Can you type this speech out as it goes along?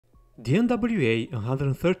The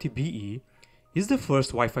NWA130BE is the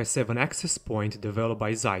first Wi-Fi 7 access point developed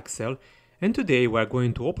by Zyxel, and today we are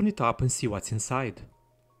going to open it up and see what's inside.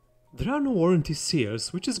 There are no warranty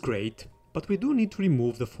seals, which is great, but we do need to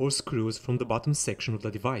remove the 4 screws from the bottom section of the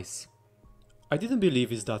device. I didn't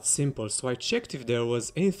believe it's that simple, so I checked if there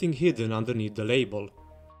was anything hidden underneath the label.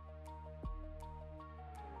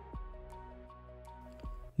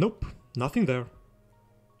 Nope, nothing there.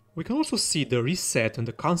 We can also see the reset and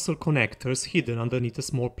the console connectors hidden underneath a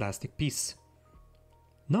small plastic piece.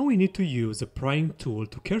 Now we need to use a prying tool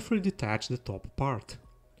to carefully detach the top part.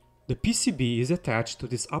 The PCB is attached to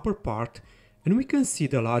this upper part, and we can see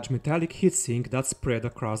the large metallic heatsink that's spread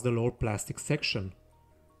across the lower plastic section.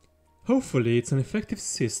 Hopefully it's an effective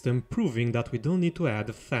system, proving that we don't need to add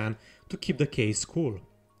a fan to keep the case cool.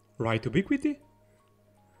 Right, Ubiquity?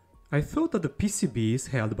 I thought that the PCB is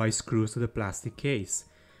held by screws to the plastic case,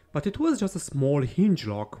 but it was just a small hinge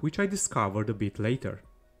lock, which I discovered a bit later.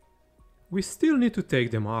 We still need to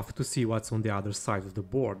take them off to see what's on the other side of the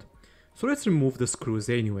board, so let's remove the screws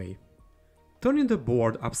anyway. Turning the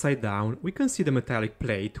board upside down, we can see the metallic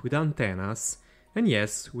plate with antennas, and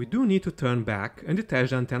yes, we do need to turn back and detach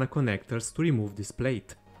the antenna connectors to remove this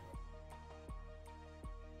plate.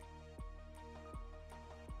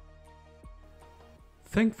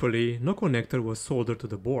 Thankfully, no connector was soldered to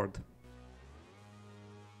the board.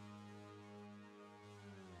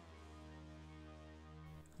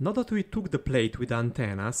 Now that we took the plate with the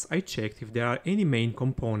antennas, I checked if there are any main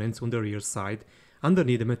components on the rear side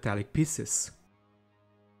underneath the metallic pieces.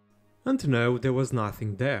 And no, there was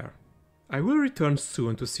nothing there. I will return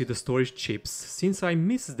soon to see the storage chips, since I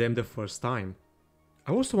missed them the first time.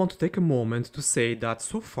 I also want to take a moment to say that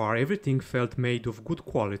so far everything felt made of good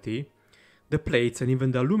quality. The plates and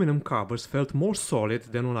even the aluminum covers felt more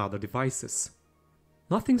solid than on other devices.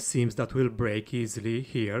 Nothing seems that will break easily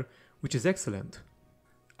here, which is excellent.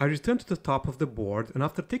 I returned to the top of the board, and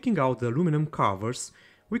after taking out the aluminum covers,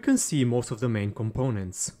 we can see most of the main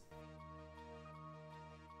components.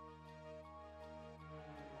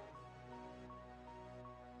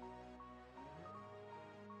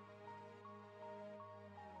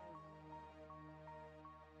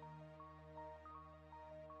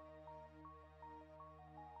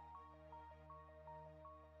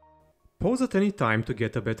 Pause at any time to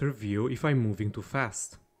get a better view if I'm moving too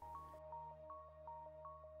fast.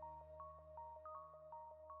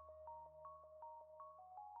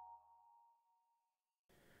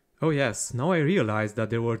 Oh yes, now I realize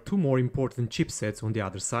that there were 2 more important chipsets on the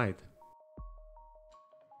other side.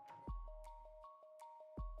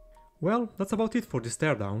 Well, that's about it for this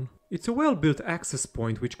teardown. It's a well-built access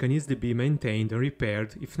point which can easily be maintained and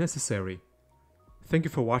repaired if necessary. Thank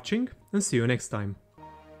you for watching, and see you next time.